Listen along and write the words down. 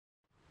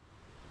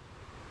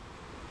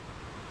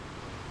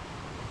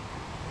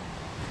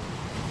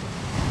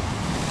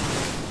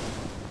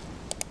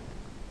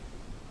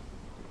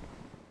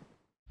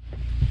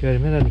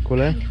Καλημέρα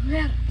Νικόλα.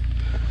 Καλημέρα.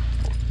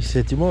 Είσαι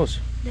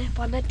έτοιμος? Ναι,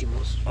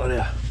 πανέτοιμος.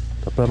 Ωραία.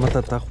 Τα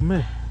πράγματα τα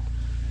έχουμε?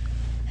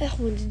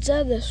 Έχουμε την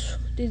τσάντα σου,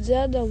 την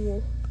τσάντα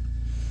μου,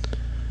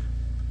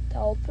 τα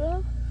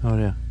όπλα.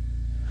 Ωραία.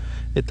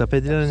 Τα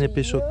πέντρα είναι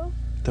πίσω. ψυγείο,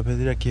 Τα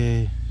πέντρα και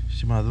η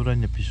σημαδούρα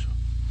είναι πίσω.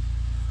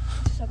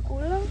 τη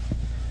σακούλα.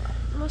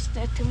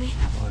 Είμαστε έτοιμοι.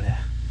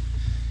 Ωραία.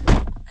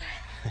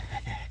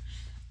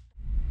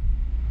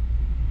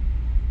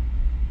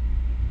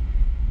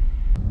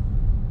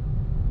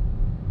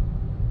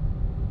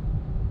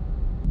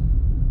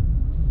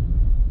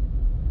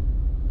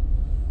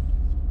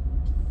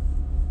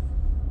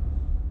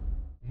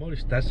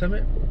 Μόλις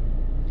φτάσαμε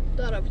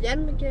Τώρα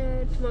βγαίνουμε και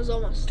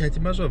ετοιμαζόμαστε. και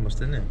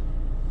ετοιμαζόμαστε, ναι.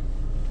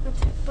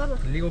 Έτσι, πάμε.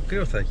 Λίγο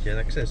κρύο θα έχει,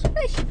 να ξέρεις.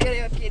 Έχει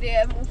κρύο,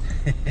 κυριέ μου.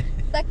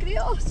 Θα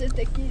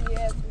κρυώσετε,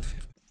 κυριέ μου.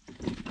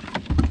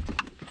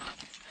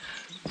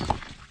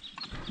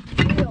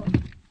 Κρύο.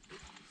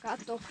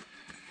 Κάτω.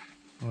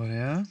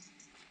 Ωραία.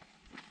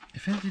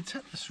 Φαίνεται η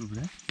τσάντα σου,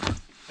 βρε.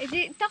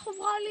 Τα έχω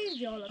βγάλει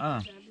ήδη όλα τα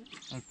Α. τσάντα.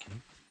 Okay.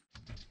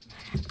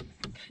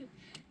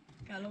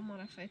 Καλό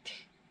μοραφέτη.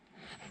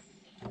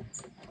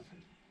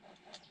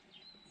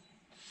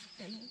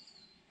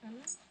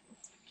 Καλά.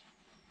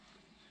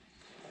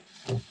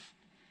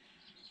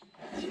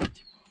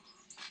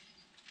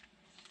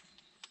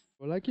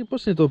 Πολάκι,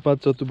 πώς είναι το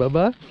πάτσο του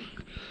μπαμπά?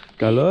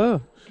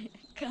 Καλό?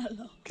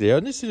 Καλό.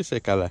 Κρυώνεις ή είσαι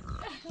καλά?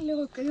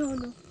 Λίγο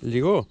κρυώνω.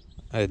 Λίγο?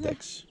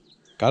 Εντάξει.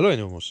 Καλό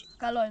είναι όμως.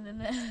 Καλό είναι,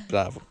 ναι.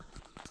 Μπράβο.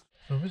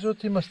 Νομίζω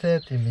ότι είμαστε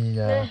έτοιμοι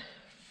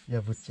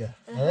για βουτιά.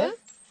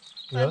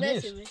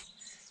 Πανέτοιμοι.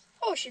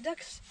 Όχι,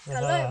 εντάξει.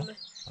 Καλά είμαι.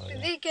 Ωραία.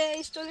 Επειδή και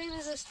η στολή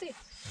είναι ζεστή.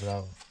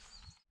 Μπράβο.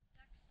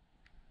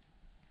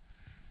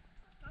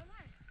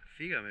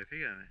 Φύγαμε.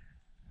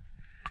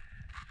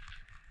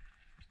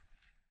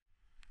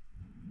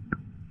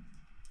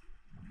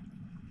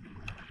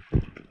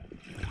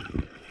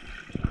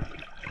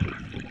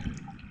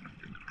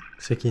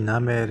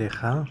 Ξεκινάμε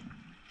ρεχά.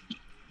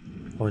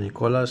 Ο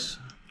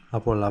Νικόλας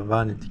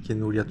απολαμβάνει την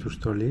καινούρια του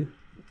στολή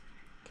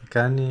και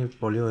κάνει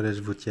πολύ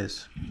ωραίες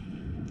βουτιές.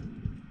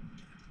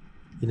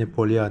 Είναι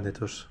πολύ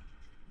άνετος.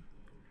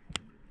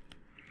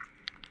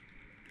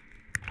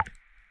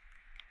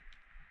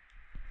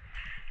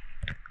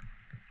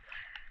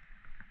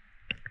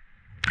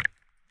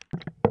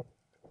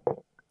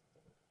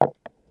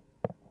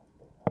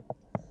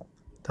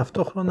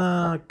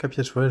 Ταυτόχρονα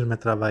κάποιες φορές με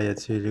τραβάει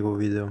έτσι λίγο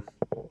βίντεο.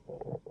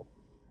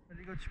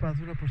 Λίγο τη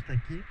σπαθούρα προς τα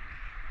εκεί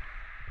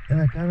για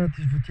να κάνω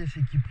τις βουτιές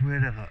εκεί που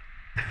έλεγα.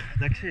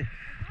 Εντάξει.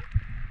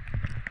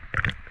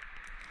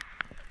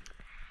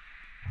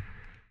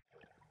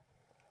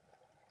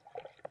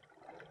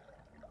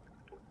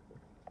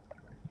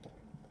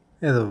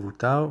 Εδώ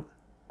βουτάω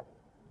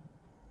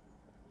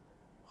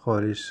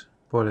χωρίς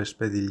πολλές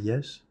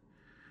πεδιλιές.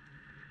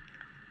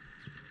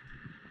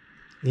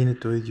 Είναι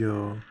το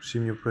ίδιο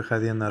σημείο που είχα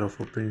δει ένα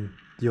ροφό πριν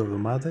 2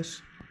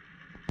 εβδομάδες.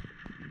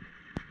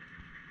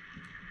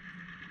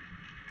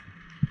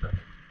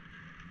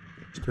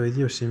 Στο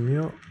ίδιο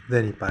σημείο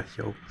δεν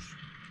υπάρχει όπως.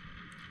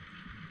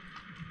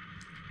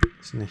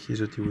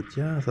 Συνεχίζω τη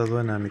βουτιά, θα δω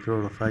ένα μικρό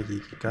ροφάκι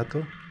εκεί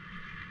κάτω.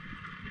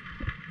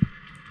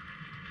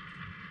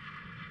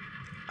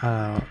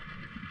 Αλλά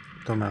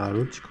το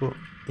μεγαλούτσικο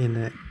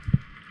είναι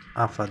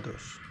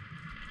άφαντος.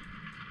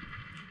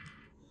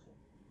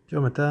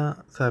 Πιο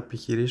μετά θα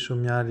επιχειρήσω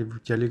μια άλλη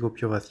βουτιά λίγο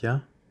πιο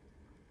βαθιά,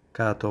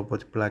 κάτω από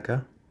την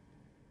πλάκα.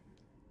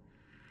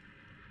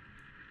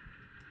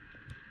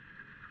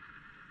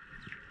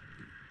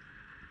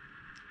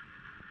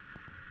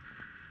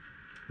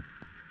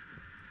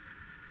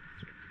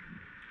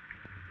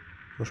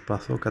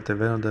 Προσπαθώ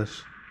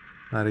κατεβαίνοντας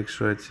να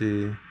ρίξω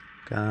έτσι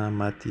κάνα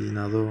μάτι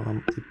να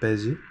δω τι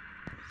παίζει.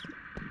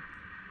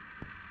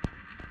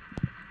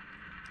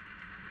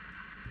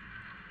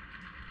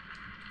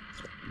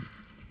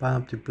 Πάνω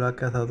από την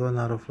πλάκα θα δω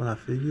ένα ροφό να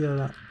φύγει,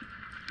 αλλά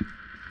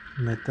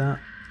μετά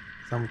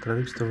θα μου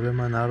τραβήξει το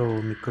βλέμμα ένα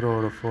άλλο μικρό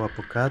ροφό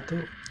από κάτω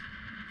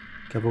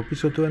και από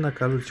πίσω του ένα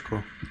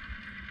καλούτσικο.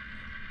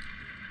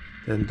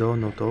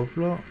 Τεντώνω το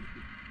όπλο,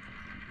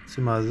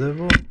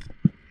 συμμαζεύω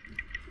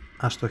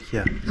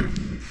αστοχία.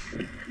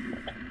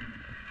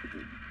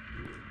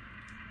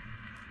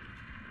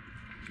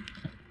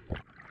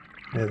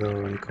 Εδώ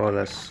ο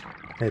Νικόλας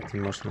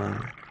έτοιμος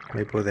να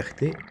με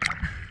υποδεχτεί.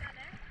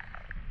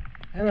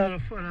 Ένα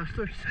ροφό, αλλά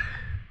αστόχησα.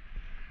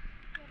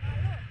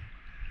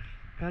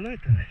 Καλό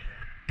ήταν.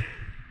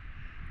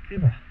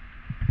 Κρίμα.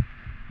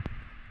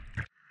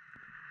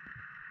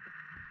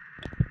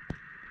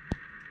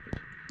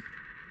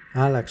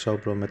 Άλλαξα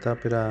όπλο, μετά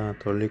πήρα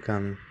το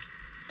Likan,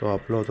 το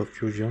απλό, το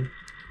Fusion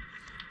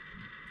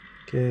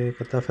και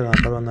κατάφερα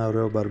να πάρω ένα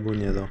ωραίο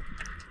μπαρμπούνι εδώ.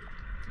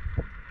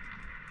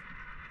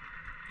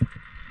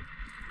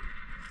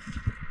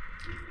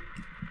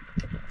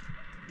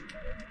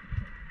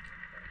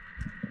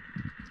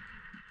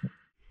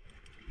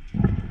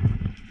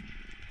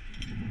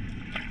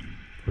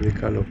 Πολύ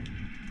καλό.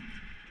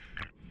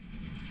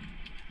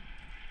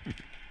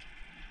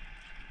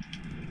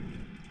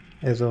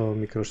 Εδώ ο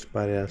μικρός της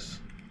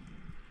παρέας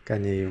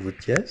Κάνει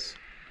βουτιές.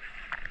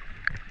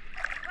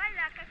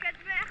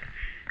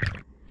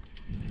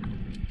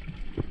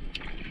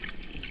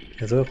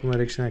 Εδώ έχουμε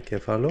ρίξει ένα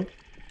κέφαλο.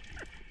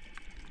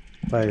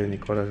 Πάει ο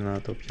Νικόλας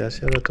να το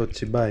πιάσει, αλλά το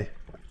τσιμπάει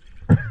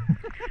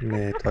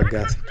με το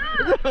αγκάθι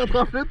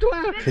του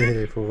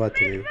και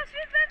φοβάται λίγο.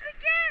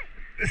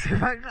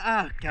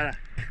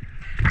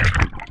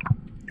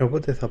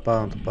 Οπότε θα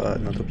πάω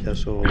να το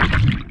πιάσω.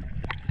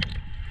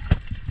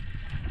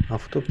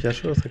 Αφού το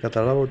πιάσω θα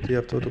καταλάβω ότι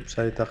αυτό το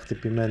ψάρι ήταν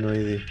χτυπημένο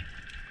ήδη,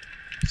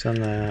 σαν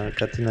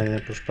κάτι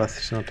να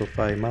προσπάθησε να το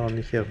φάει. Μάλλον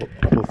είχε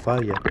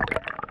αποφάγια.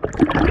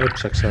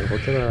 Έψαξα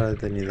αργότερα, αλλά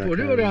δεν είδα.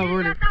 Πολύ ωραία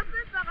αγόρι. Ήταν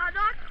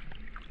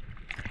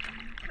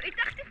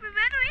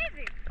χτυπημένο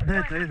ήδη.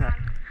 Ναι, το είδα.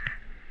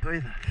 Το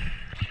είδα.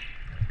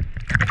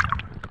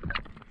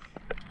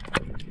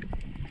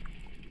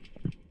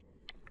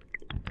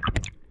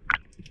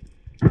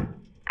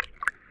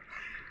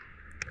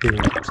 Πήρε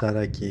το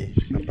ψαράκι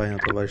να πάει να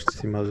το βάλει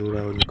στη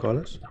μαζούρα ο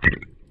Νικόλας.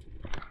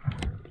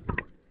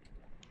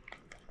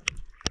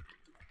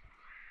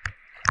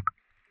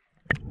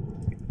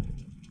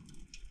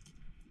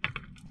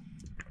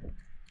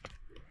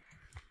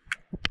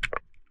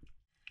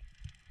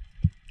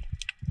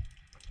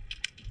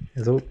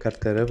 Εδώ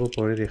καρτερεύω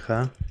πολύ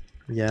ρηχά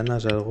για ένα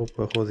ζαργό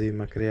που έχω δει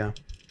μακριά.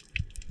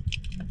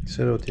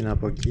 Ξέρω ότι είναι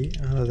από εκεί,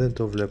 αλλά δεν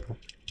το βλέπω.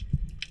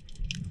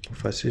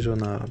 Αποφασίζω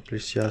να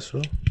πλησιάσω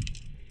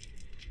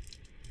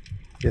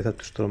και θα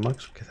τους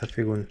τρομάξω και θα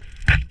φύγουν.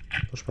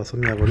 Προσπαθώ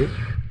μια βολή.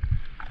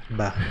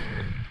 Μπα.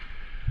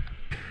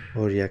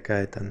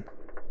 Οριακά ήταν.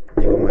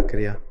 Λίγο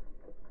μακριά.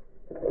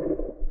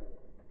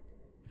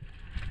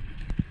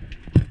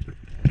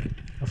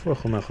 Αφού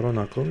έχουμε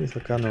χρόνο ακόμη θα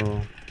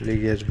κάνω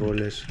λίγες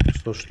βόλες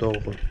στο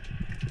στόχο.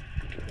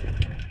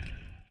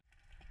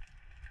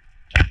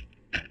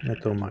 Με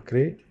το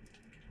μακρύ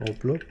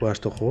όπλο που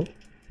αστοχώ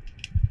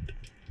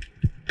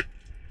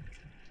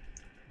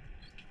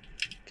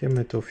και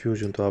με το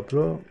fusion το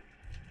απλό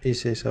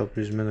ίσα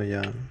οπλισμένο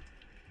για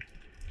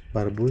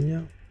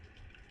μπαρμπούνια.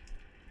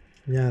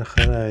 Μια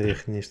χαρά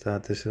ρίχνει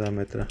στα 4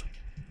 μέτρα,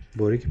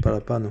 μπορεί και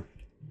παραπάνω.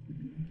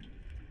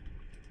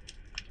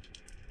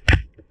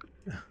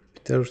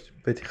 Επιτέλους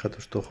πέτυχα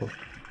το στόχο.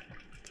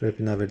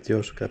 Πρέπει να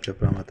βελτιώσω κάποια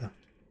πράγματα.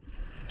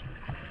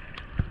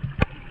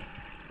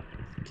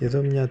 Και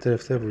εδώ μια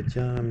τελευταία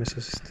βουτιά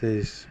μέσα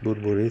στις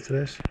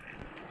μπουρμπουρίθρες.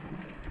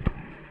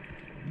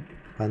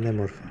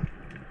 Πανέμορφα.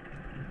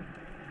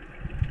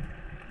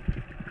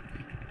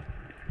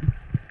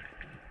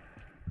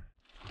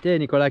 Τι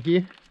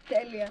Νικολάκη?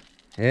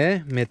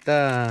 Τέλεια.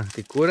 Μετά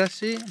την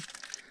κούραση,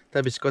 τα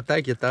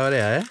μπισκοτάκια τα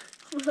ωραία,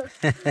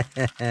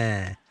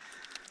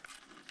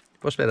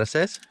 Πώς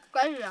πέρασες?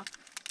 Καλά.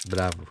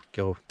 Μπράβο, και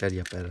εγώ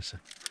τέλεια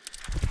πέρασα.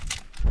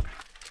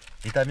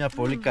 Ήταν μια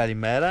πολύ καλή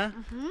μέρα.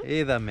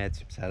 Είδαμε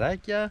έτσι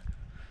ψαράκια,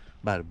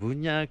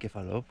 μπαρμπούνια,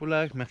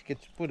 κεφαλόπουλα, μέχρι και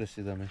τις πούρες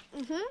είδαμε.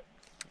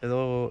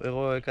 Εδώ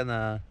εγώ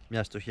έκανα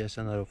μια στοχεία σε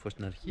ένα ροφό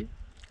στην αρχή.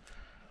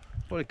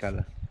 Πολύ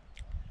καλά.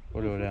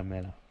 Πολύ ωραία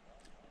μέρα.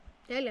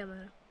 Τέλεια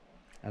μέρα.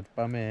 Να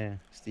πάμε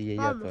στη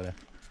γιαγιά τώρα.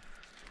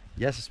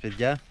 Γεια σας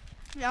παιδιά.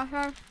 Γεια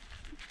σας.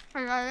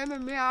 Θα τα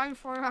λέμε μια άλλη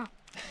φορά.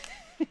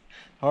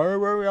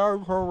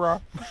 Άλλη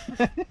φορά.